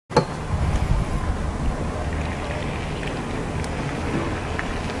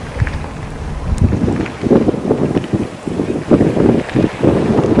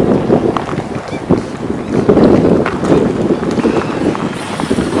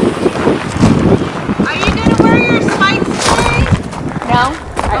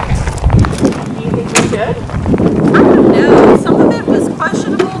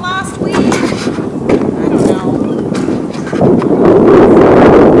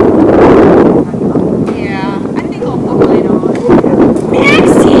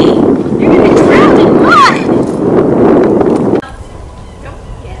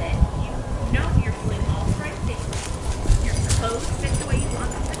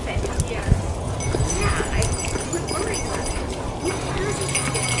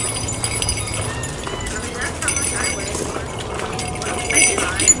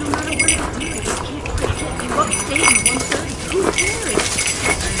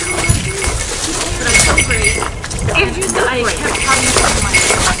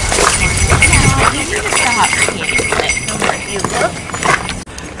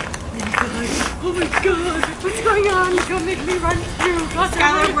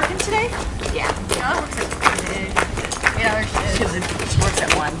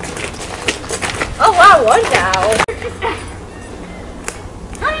Wow.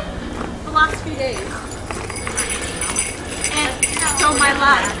 The last few days. And so my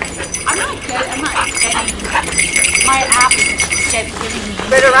life. I'm not getting my app is giving me.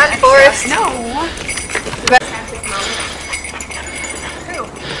 Better run, Forrest. No. Who?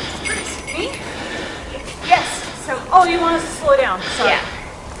 Me? Yes. So, oh, you want us to slow down? Sorry. Yeah.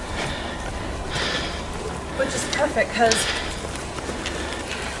 Which is perfect because.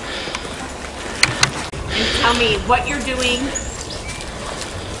 And tell me what you're doing.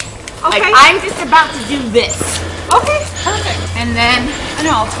 Okay. Like, I'm just about to do this. Okay, perfect. And then I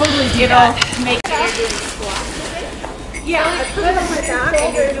know, I'll totally do it'll that. make You're doing squats with it? Yeah, I put it on my back.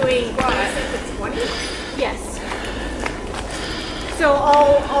 and you're doing You said the 20? Yes. So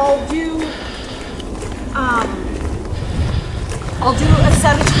I'll do a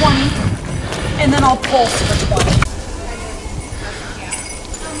set of 20 and then I'll pulse for 20.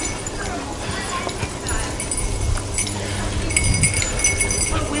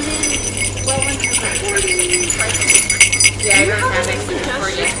 Yeah, I don't have anything for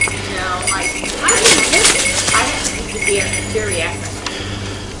you. No, I have the bariatric.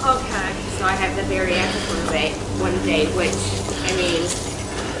 Okay. So I have the bariatric one day, which, I mean,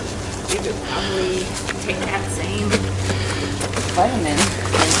 you could probably take that same vitamin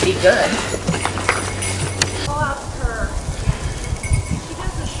and be good. I'll ask her. She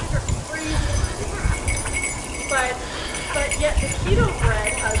does a sugar-free one. But yet the keto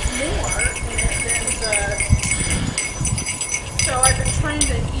bread has more in it than the. So I've been trying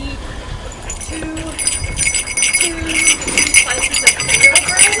to eat two slices of keto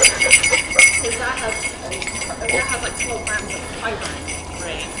bread because that has like 12 grams of fiber in it.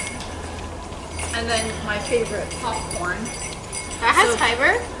 Right. And then my favorite popcorn. That has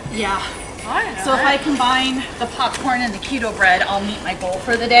fiber? Yeah. I don't know. So if I combine the popcorn and the keto bread, I'll meet my goal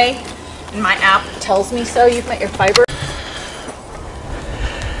for the day. And my app tells me so. You've met your fiber.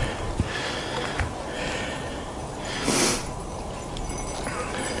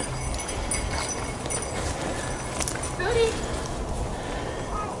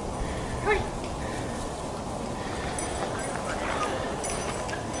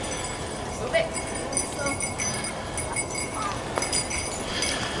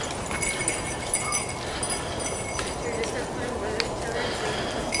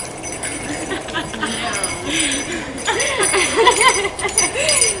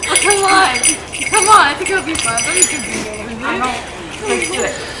 Come on, I think it'll be fun. Let me do it. I don't. Let's do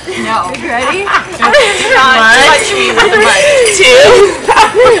it. No. You ready? Not touch me with the mic. Two.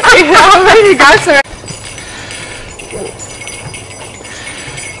 I already got some.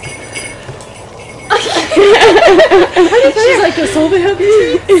 She's like, does Solveig have the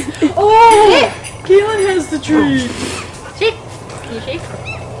treats? Oh! Kaylen has the treats. Shake. Can you shake?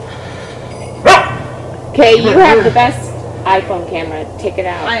 Okay, you have the best iPhone camera. Take it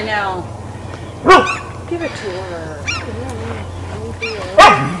out. I know. Give it to her.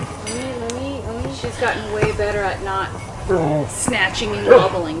 Let me. She's gotten way better at not snatching and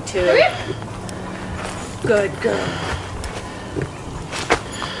wobbling too. Good girl.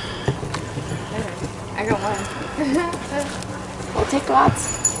 I got one. I'll take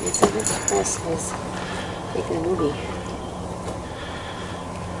lots. It's a bit Chris is making a movie.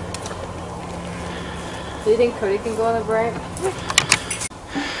 Do you think Cody can go on the break?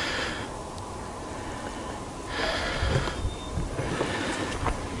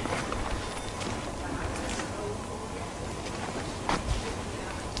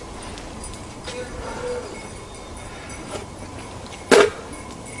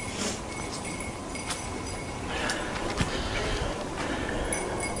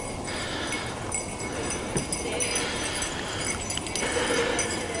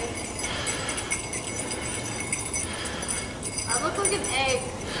 I look like an egg.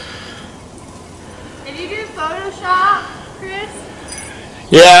 Did you do Photoshop, Chris?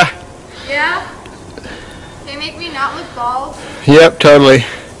 Yeah. Yeah? They make me not look bald. Yep. Totally.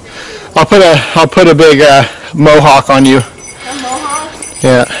 I'll put a big mohawk on you. A mohawk?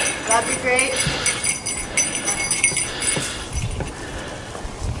 Yeah. That'd be great.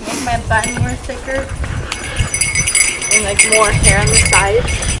 Make my bun more thicker. And like more hair on the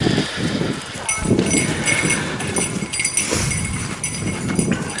sides.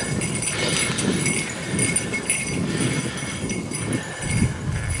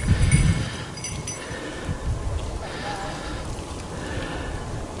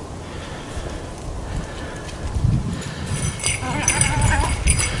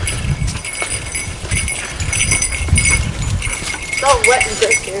 It's all wet and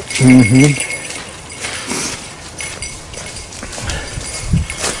good here. Mm-hmm.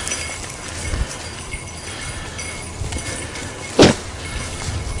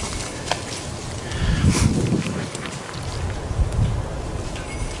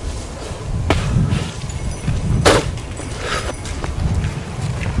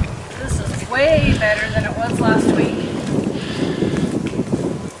 spots last week.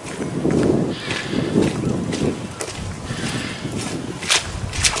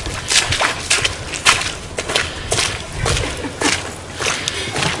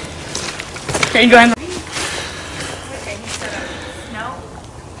 Okay, go ahead. Okay, he said snow.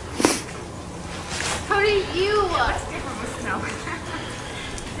 Cody, you. What's different with snow?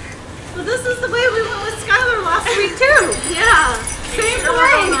 Well, this is the way we went with Skylar last week too. Yeah. Same We're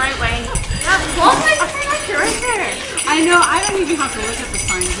way. going the right way. Well, you're right there. I know, I don't even have to look at the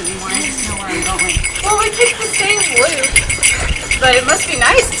signs anymore. I just know where I'm going. Well, we took the same loop, but it must be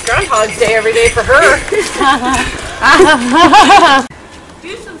nice. It's Groundhog's Day every day for her.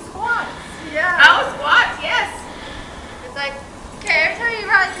 Do some squats. Yeah. Oh, squats, yes. It's like, okay, every time you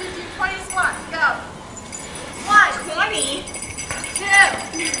run, you do 20 squats. Go. 20. 2.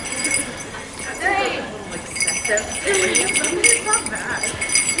 3. It's not bad.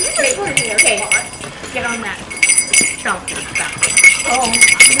 Okay, get on that. Jump. Oh,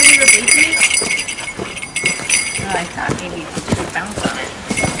 you need a baby? I thought maybe you could bounce on it.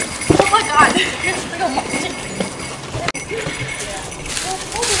 Oh my god. It's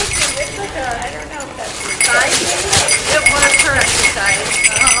like a, I don't know if that's exercise. It was her exercise.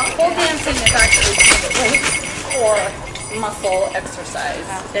 Pole dancing is actually core muscle exercise.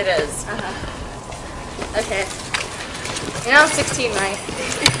 It is. Okay. You know I'm 16, right?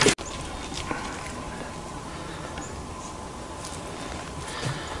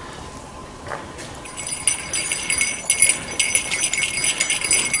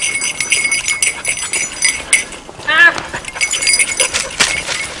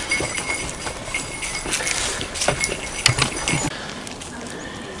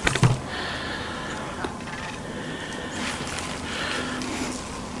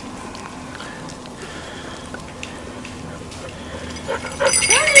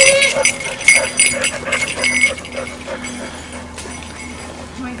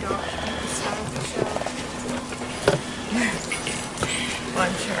 Well,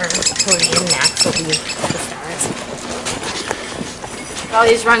 I'm sure Cody and Max will be the stars. While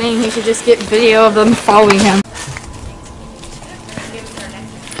he's running, he should just get video of them following him.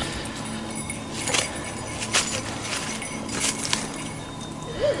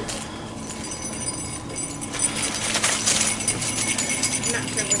 I'm not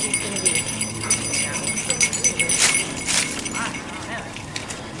sure what he's going to be talking about.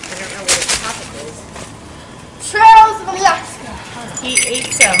 I don't know what his topic is. Trails of Alaska. He ate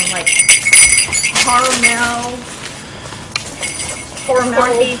some, like, caramel. corned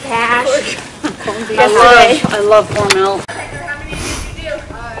beef hash. I love Hormel. How many did you do?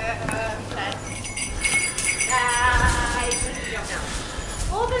 10. I don't know.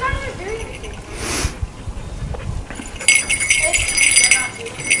 Well, then I'm not doing anything.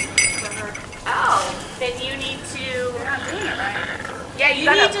 Oh, then you need to... You're not doing it right. Yeah, You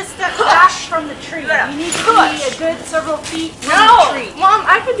gotta need to step back from the tree. gotta You need to push. be a good several feet from No! the tree. Mom,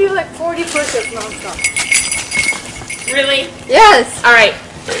 I could do like 40 push-ups nonstop. Really? Yes. All right.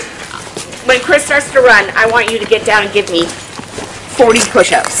 When Chris starts to run, I want you to get down and give me 40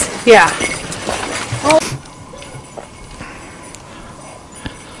 push-ups. Yeah.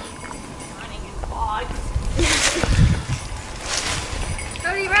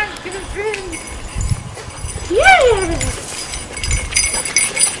 Cody, run. Get him through.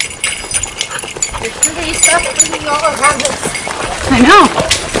 There's too many stuff moving all around us. I know.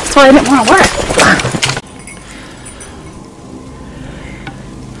 That's why I didn't want to wear it.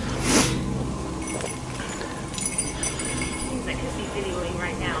 Seems like he's videoing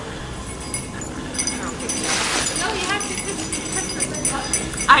right now. No, you have to physically push the red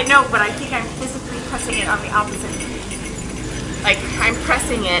button. I know, but I think I'm physically pressing it on the opposite. Like, I'm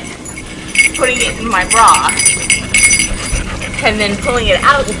pressing it, putting it in my bra, and then pulling it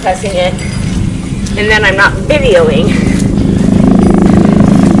out and pressing it, and then I'm not videoing.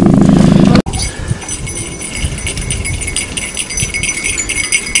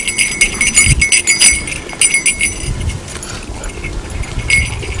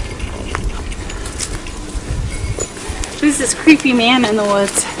 Who's this creepy man in the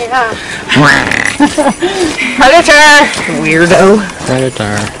woods? Yeah. Predator! Weirdo.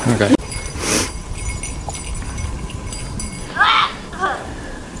 Predator. Okay.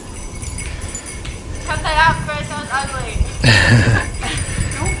 Cut that out first, that was ugly.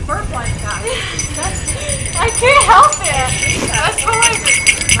 Don't burp like that. I can't help it. That's how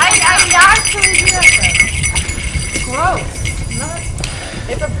I naturally do that. Gross.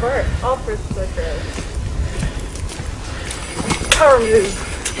 It's a burp. All burps are gross. Power move.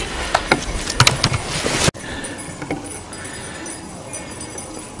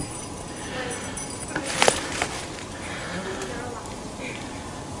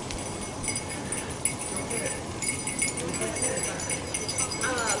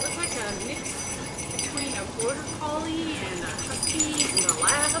 border collie and a husky and a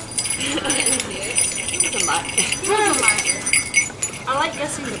lab. It was a mutt. He was a mutt. I like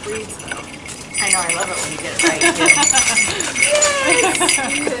guessing the breeds though. I know, I love it when you get it right, too. Yes!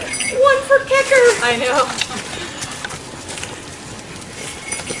 One for kicker! I know.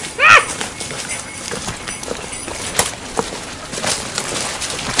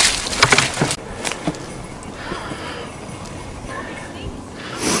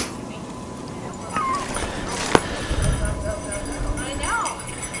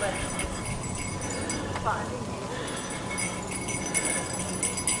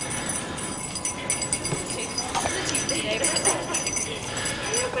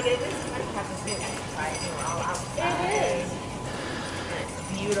 But it is fun to have this new exercise. We're all outside. It is. And it's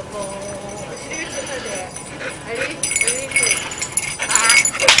beautiful.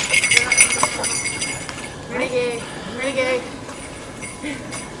 Ready? Renegade. Renegade.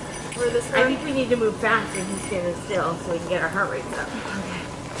 Where this I think we need to move fast and he's standing still so we can get our heart rates up.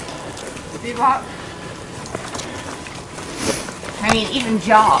 Bebop. I mean, even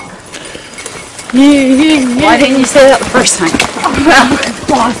jog. Why didn't you say that the first time?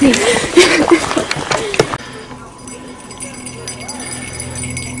 Bossy.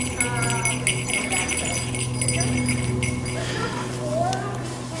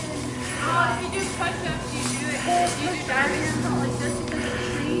 if you do push-ups, you do that here like this to the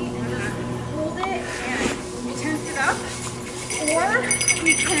tree and just hold it and you tense it up. Or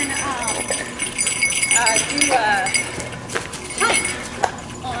we can do a plank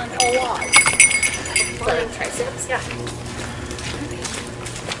on a log. Triceps? Yeah.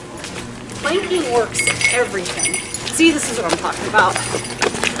 Planking works everything. See, this is what I'm talking about.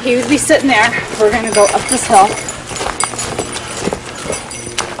 He would be sitting there. We're going to go up this hill.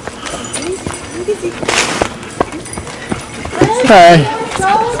 Hi.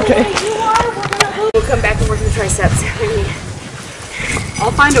 We'll come back and work the triceps.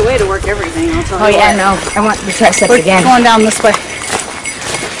 I'll find a way to work everything. I'll tell Oh you yeah, what. no. I want the triceps We're again. going down this way.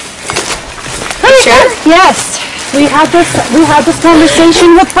 Sure? Yes, we had this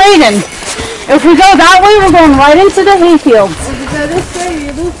conversation with Brayden. If we go that way, we're going right into the hayfields. If you go this way,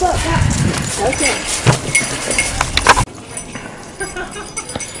 you loop up that. Okay.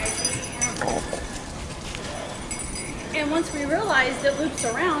 And once we realized it loops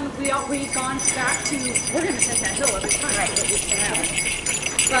around, we've gone back to, we're going to take that hill every time it loops around.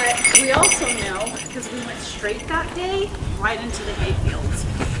 But we also know, because we went straight that day, right into the hayfields.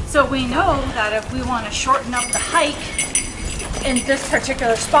 So we know that if we want to shorten up the hike in this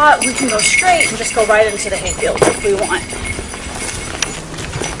particular spot, we can go straight and just go right into the hayfields if we want.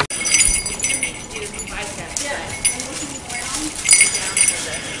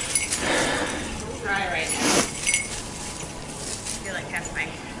 Dry right now. I feel like that's my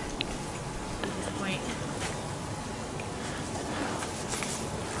weakest point.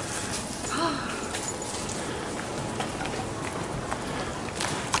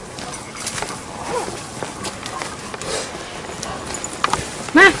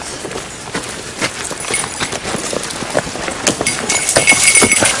 Max!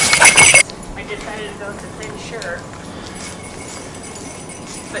 I decided to go with the thin shirt,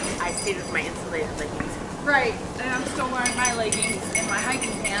 but I stayed with my insulated leggings. Right, and I'm still wearing my leggings and my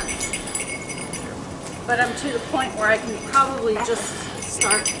hiking pants. But I'm to the point where I can probably just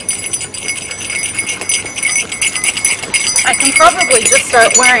start. I can probably just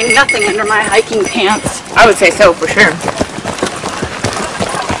start wearing nothing under my hiking pants. I would say so for sure.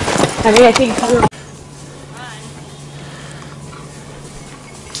 I mean, I think we're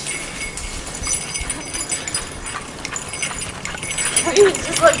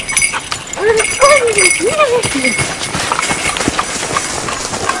just like, we're going to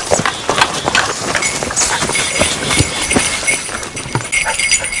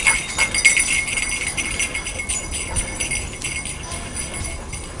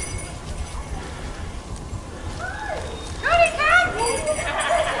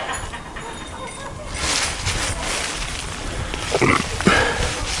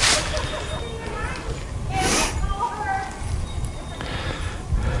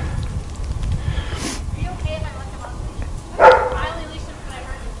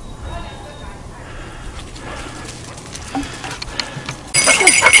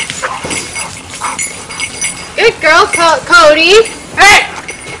Good girl, Cody. Hey!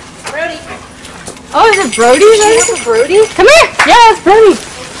 Brody. Oh, is it Brody? Is that Brody? Come here. Yeah, it's Brody.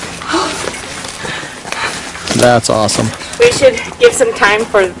 That's awesome. We should give some time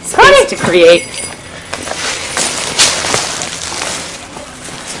for space to create.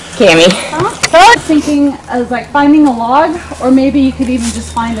 Cammy. I was thinking as like finding a log, or maybe you could even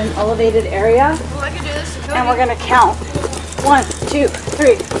just find an elevated area. Well, I can do this. And we're gonna count. 1, 2,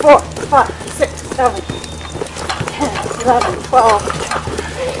 3, 4, 5, 6, 7, 10, 11, 12.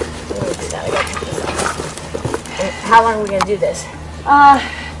 How long are we going to do this?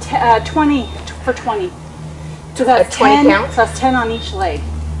 20 for 20. So A that's 20 10. count? So that's 10 on each leg.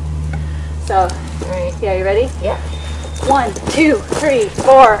 So, Alright. yeah, you ready? Yeah. 1, 2, 3,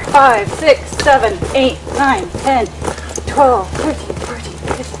 4, 5, 6, 7, 8, 9, 10, 12, 13, 14,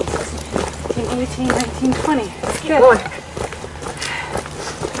 15, 16, 17, 18, 19, 20. Keep Good. going.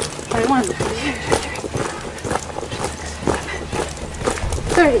 21,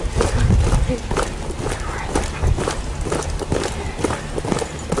 30.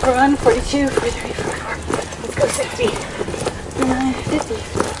 41, 42, 43, 44. Let's go 60. 49, 50.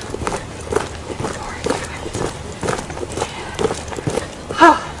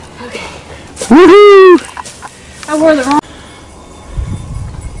 Oh, okay. Woohoo! I wore the wrong.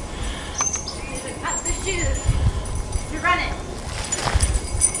 That's the shoes. You're running.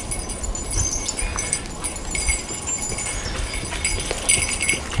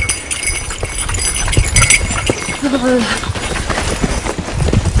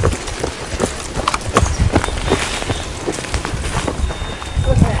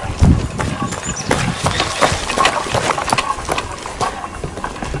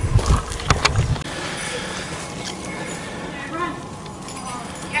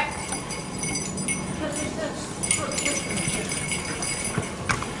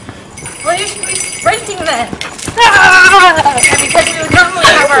 Well, you should be sprinting then. Yeah, because we would normally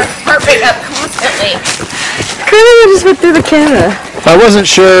have our heart rate up constantly. Kaylen just went through the camera. I wasn't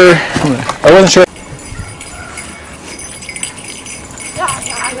sure.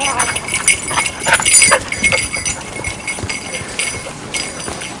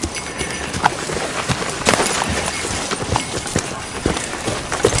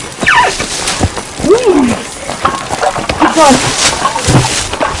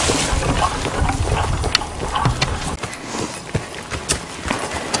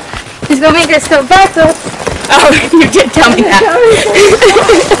 He's gonna make us go backwards. Oh, you did tell me that.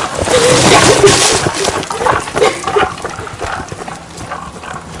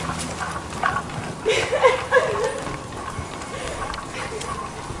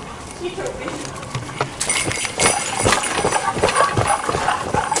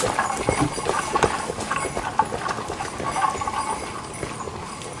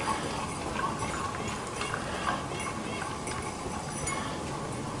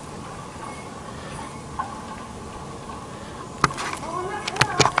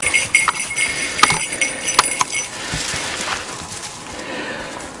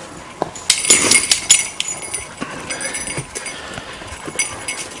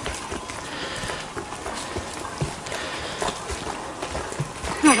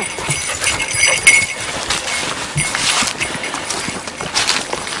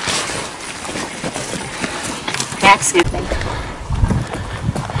 Back scooping.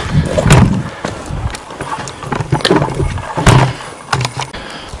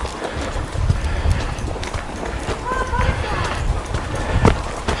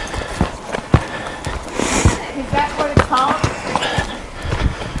 Is that what it's called?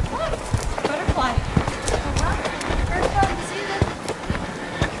 Butterfly. First time to see this.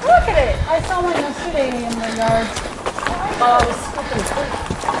 Look at it. I saw one yesterday in the yard. While I was scooping.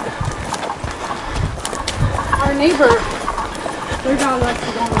 Our neighbor, their dog likes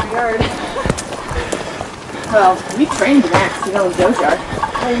to go in my yard. Well, we trained Max to go in Joe's yard.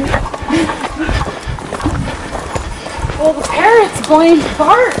 Well, the parrots blamed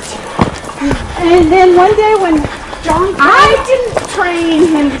Bart. And then one day when John I didn't train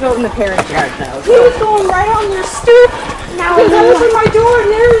him to go in the parents' yard though. he was going right on their stoop. Now Because I opened my door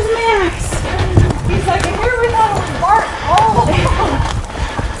and there's Max. He's like, and here we go with Bart all along.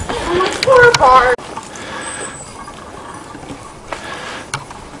 I'm like, poor Bart.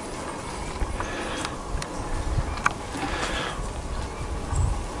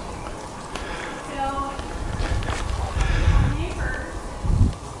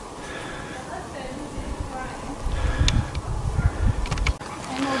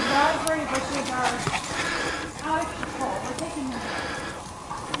 And those raspberry bushes are out of control. We're taking them.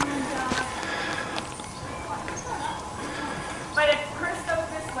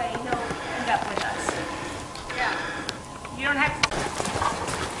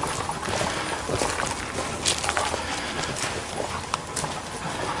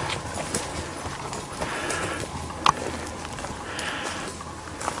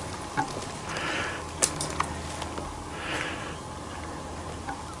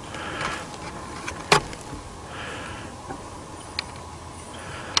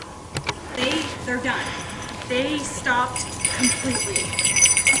 they're done. They stopped completely.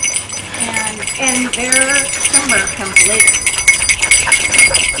 And their summer comes later.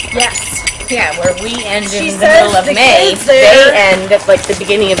 Yes. Yeah, where we end She in the says middle of the May, kids there- they end at like the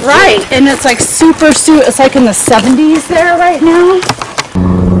beginning of June. Right, and it's like super soon. It's like in the 70s there right now.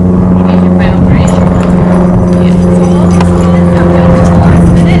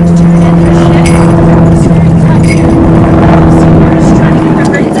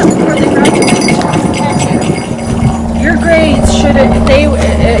 Your grades should have,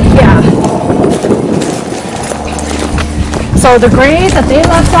 yeah. So the grade that they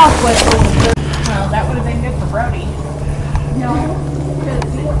left off with, Well, that would have been good for Brody. no,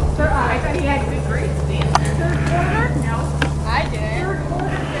 I thought he had good grades at the end there. third quarter, no. I did. Third quarter,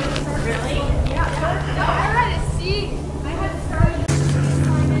 they started. Really? Yeah, third No, I had a C. I had to start the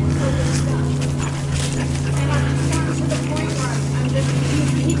assignment so it was done. And I'm down to the point where I'm just,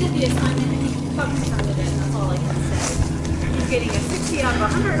 he did the assignment and he focused on it, and that's all I can say. He's getting a 60 out of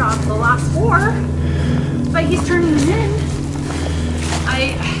 100 off the last 4, but he's turning them in.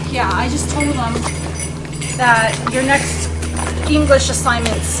 I just told him that your next English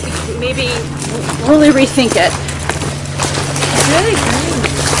assignments, maybe really rethink it. It's really great.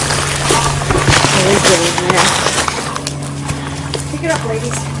 Pick it up,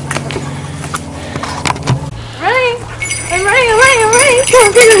 ladies. I'm running.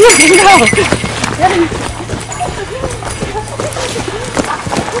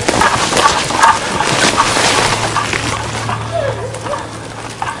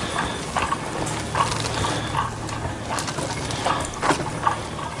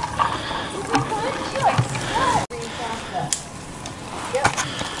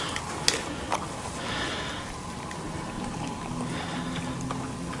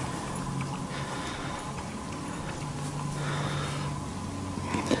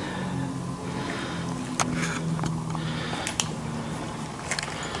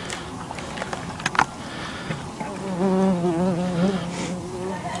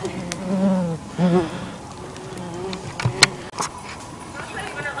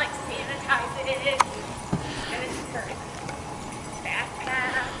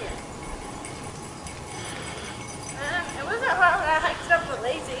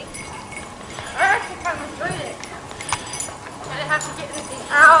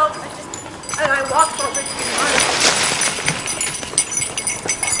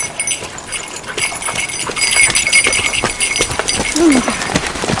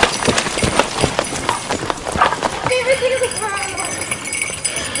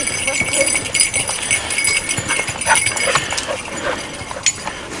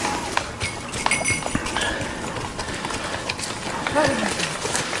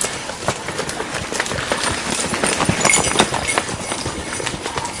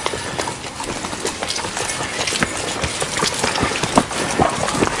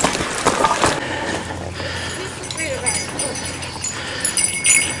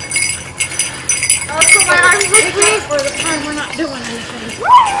 Go.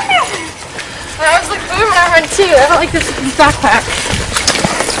 I was like, boom, and I run too. I don't like this backpack.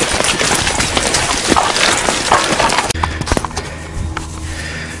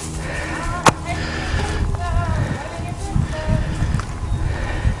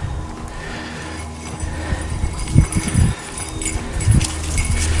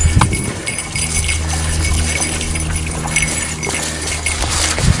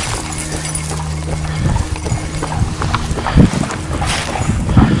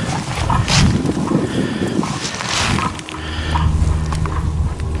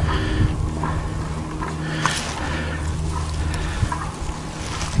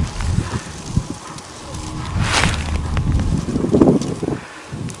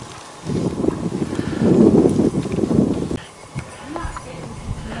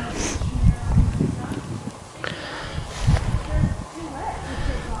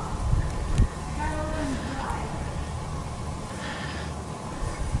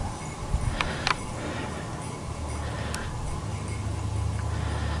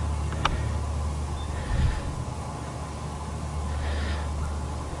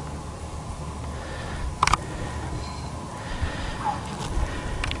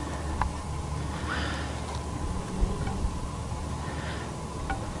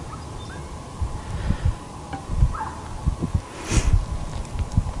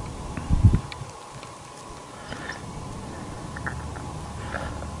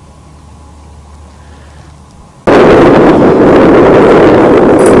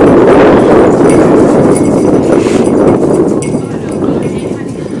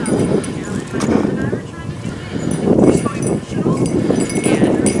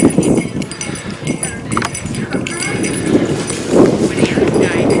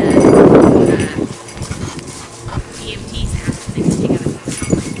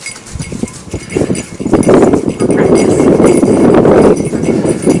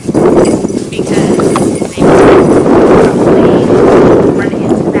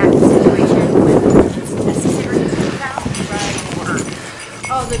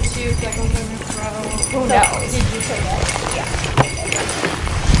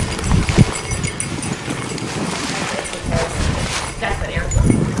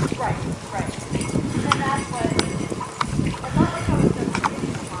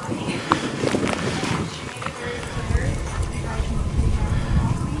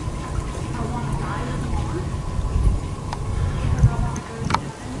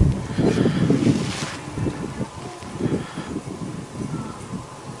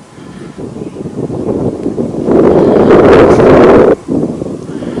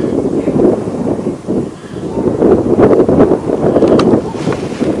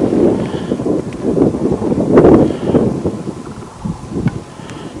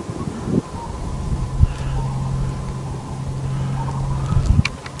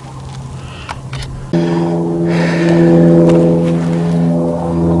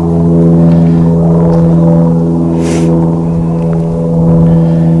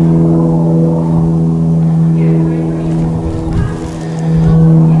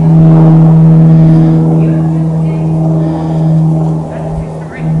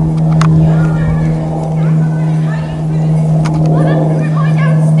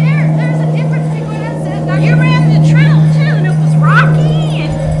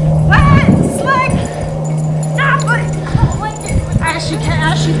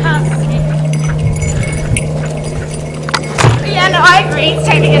 It's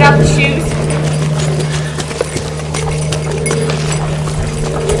time to get out the shoes.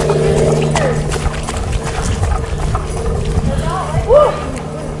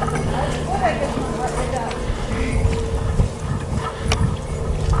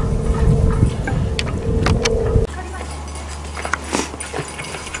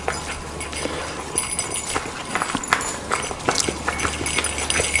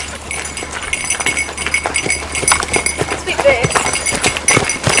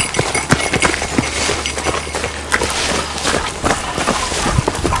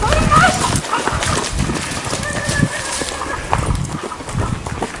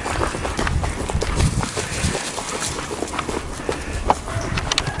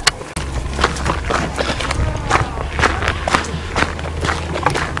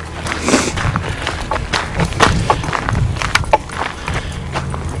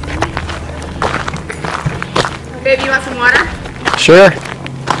 Baby, you want some water? Sure. Come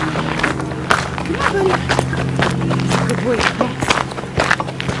on, buddy. Good boy.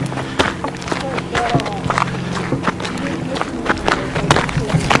 Yes.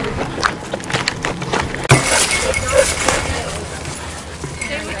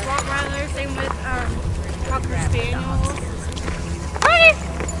 Same with Rottweilers, same with Cocker Spaniels. Buddy!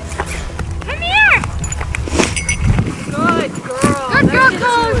 Come here! Good girl. Good girl,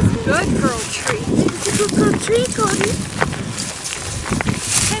 Cody. Good girl treat. Good girl treat, Cody.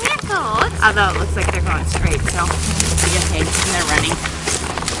 Come here, Cody. Although it looks like they're going straight, so we get paid and they're running.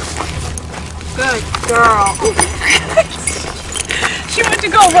 Good girl. She went to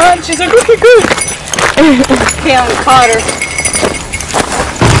go run. She's like, okay, good. Kaylen caught her.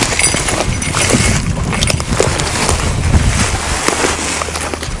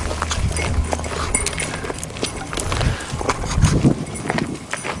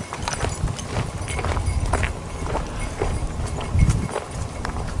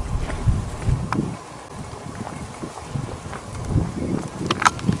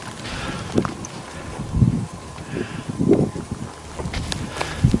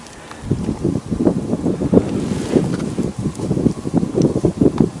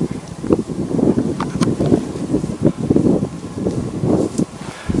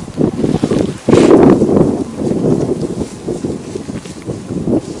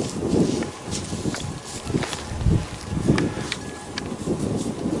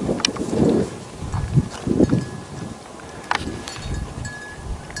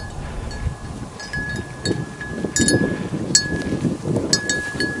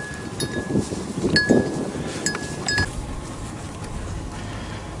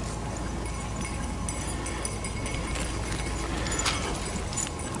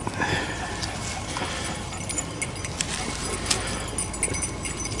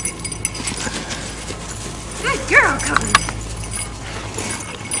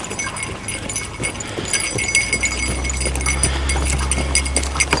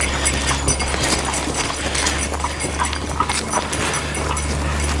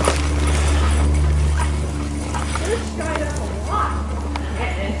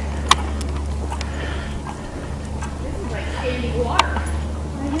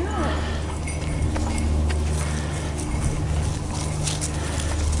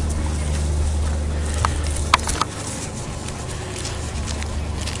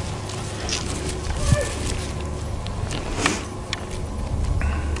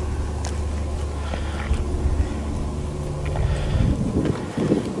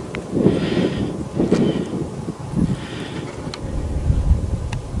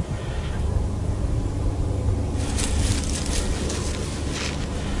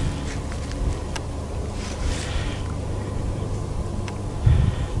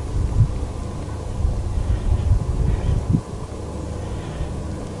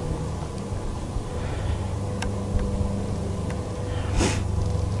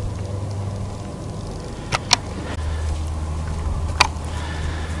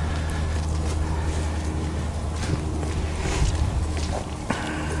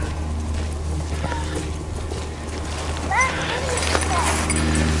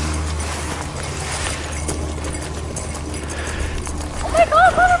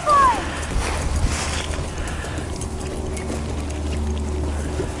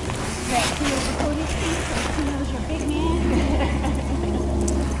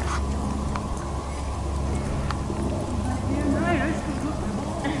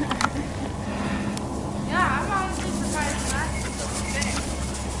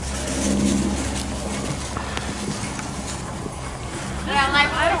 Well, I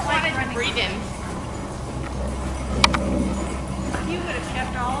don't wanted to breed him. He would have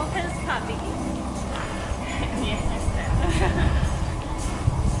kept all of his puppies.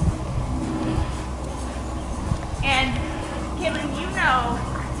 And Kaylen, you know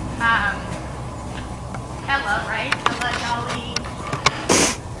Ella, right? Ella, Dolly.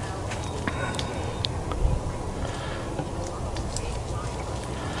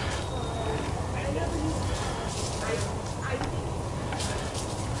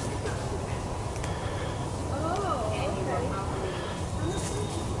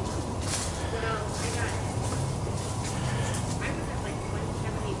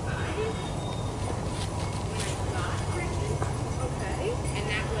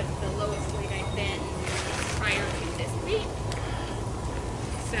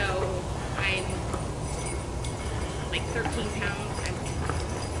 Like 13 pounds. I'm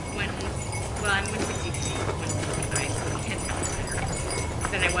 162, 165, so 10 pounds better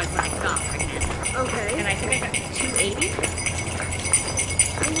than I was when I got pregnant. Okay. And I think I got to 280.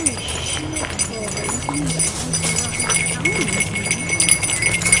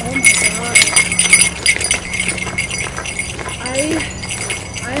 Holy shit, oh my god.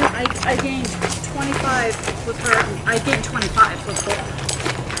 I gained 25 with her. I gained 25 with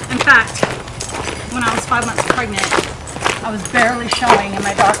both. In fact, when I was 5 months pregnant, I was barely showing, and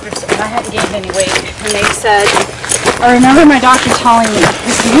my doctor said I hadn't gained any weight. And they said, I remember my doctor telling me,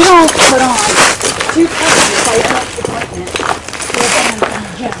 if you don't put on 2 pounds by your next appointment, you're going to the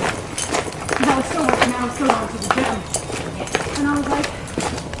gym. Because I was still working out, I was still going to the gym. And I was like,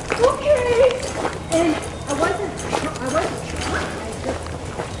 okay. And I wasn't trying.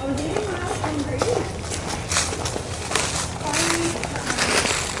 I was eating when I was hungry.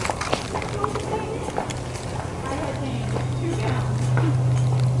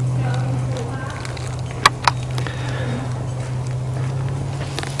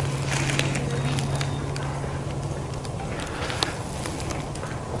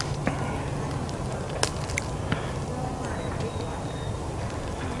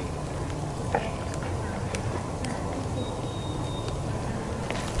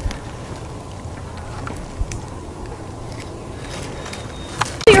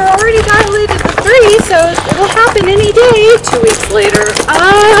 You're already dilated to 3, so it'll happen any day. 2 weeks later.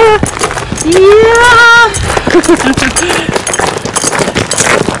 Yeah.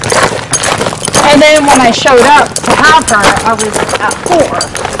 And then when I showed up to have her, I was at 4.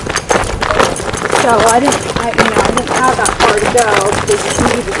 So I didn't have that far to go because she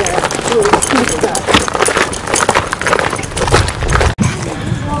needed to.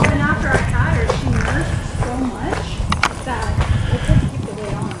 Well, then after I had her, she nursed so much that I couldn't keep the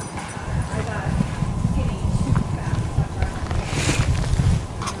weight on. I got skinny super fast.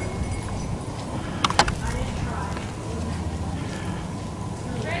 I didn't try.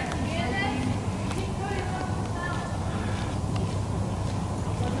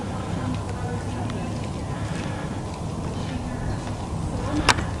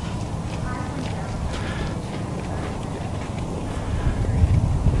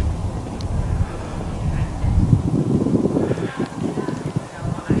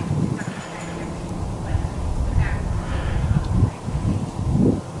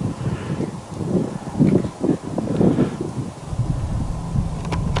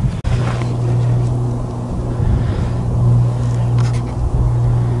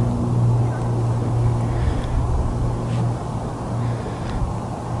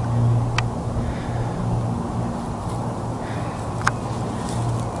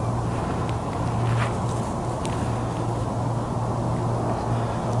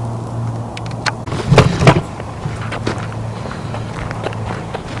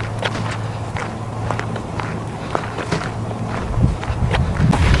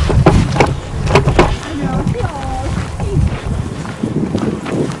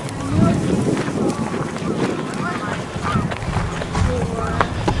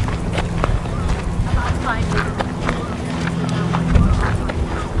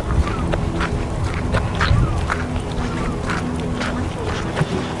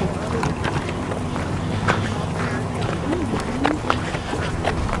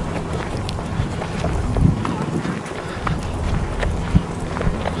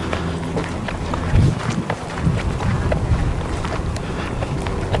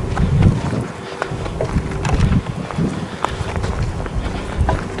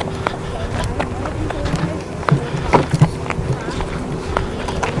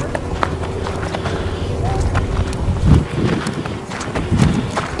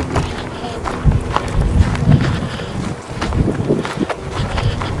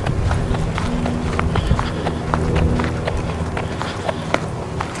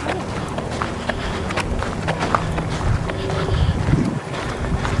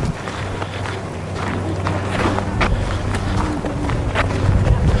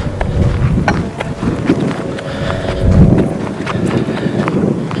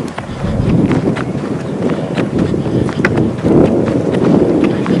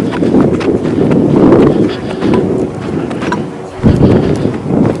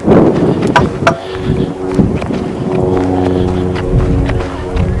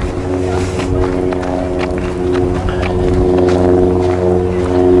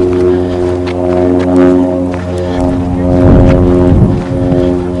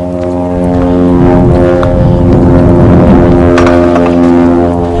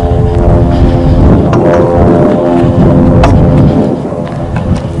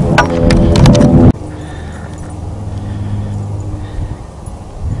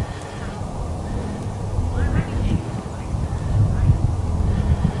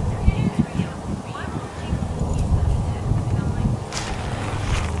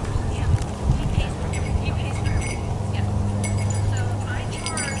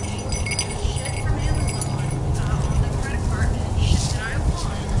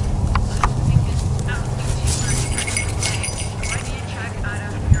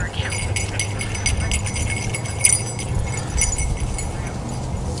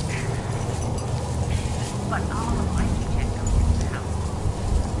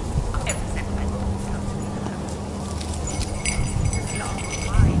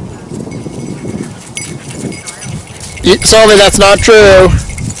 Solveig, that's not true.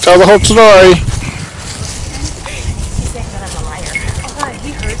 Tell the whole story.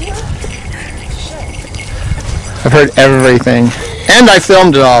 I've heard everything. And I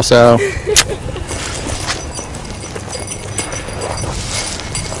filmed it also.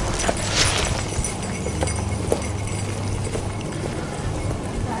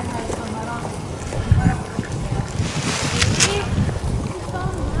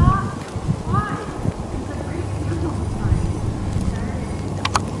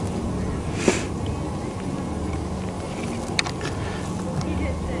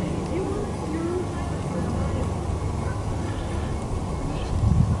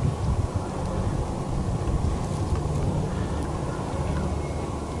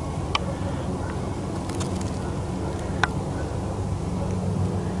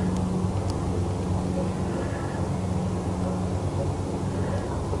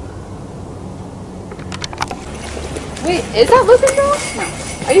 Wait, is that Luke's dog? No.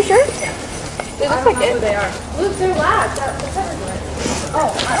 Are you sure? Yeah. They look like it. They are. Luke, they're labs. That's everywhere.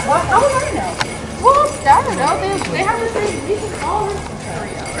 Oh, how would I know? Well, I don't know. They have the same recent collars.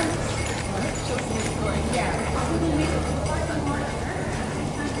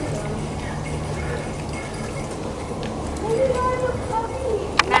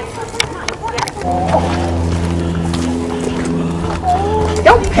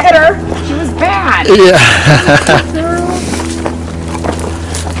 Don't pet her. She was bad. Yeah.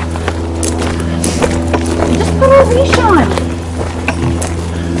 Just put a leash on.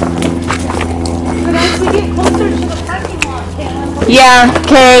 But as we get closer to the parking lot, Kaylen, Yeah,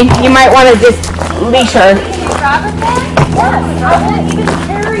 okay. You might want to just leash her. can you grab it then? Yes, I won't even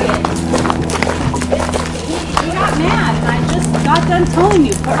carry it. He got mad, and I just got done telling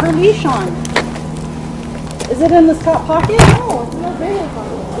you, put her leash on. Is it in the Scott pocket? No, it's in the bagel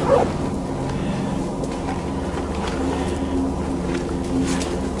pocket.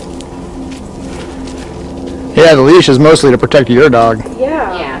 Yeah, the leash is mostly to protect your dog.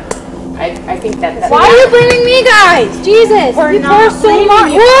 Yeah. Yeah. I think that's... Why are you blaming me, guys? Jesus. We're You not poor so blaming much.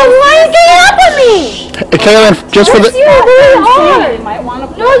 you. Well, why are you getting up with me? Kaylen, just for the... You really are. You might want to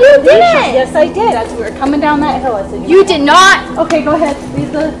put No, you a leash on. didn't. Yes, I did. As we were coming down that hill, I said You did not. Okay, go ahead.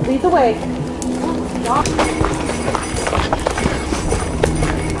 Lead the way.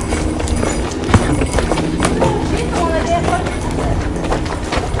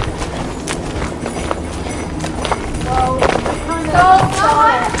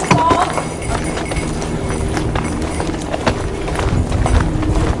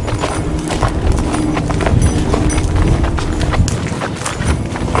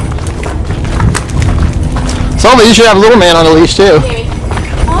 Solveig, you should have a little man on a leash too. Your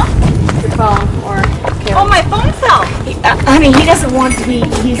phone or Oh, my phone fell. Honey, he doesn't want to be...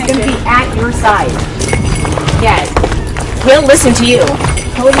 He's going to be at your side. Yeah. He'll listen to you.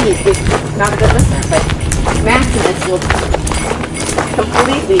 Cody is not a good listener, but Maximus will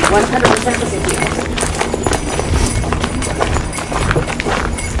completely, 100% listen to you.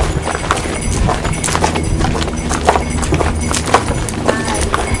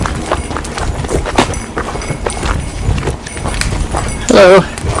 Hello.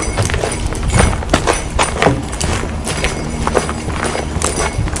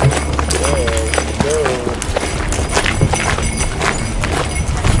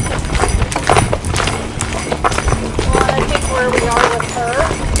 I think where we are with her.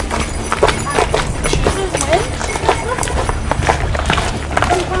 Chooses when?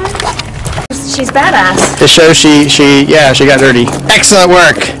 She's badass. It shows she got dirty. Excellent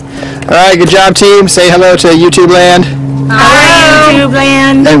work. All right, good job, team. Say hello to YouTube land. Hi, YouTube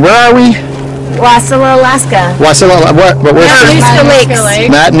land. And where are we? Wasilla, Alaska. Wasilla. What? Where's Matanuska Lakes.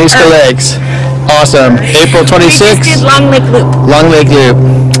 Matanuska Lakes. Awesome. April We just 26th. did Long Lake Loop. Long Lake Loop.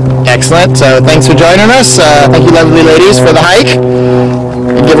 Excellent. So thanks for joining us. Thank you, lovely ladies, for the hike.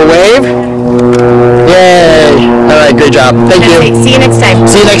 And give a wave. Yay. All right, great job. Thank you. See you next time.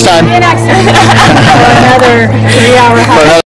 See you next time. Another 3-hour hike.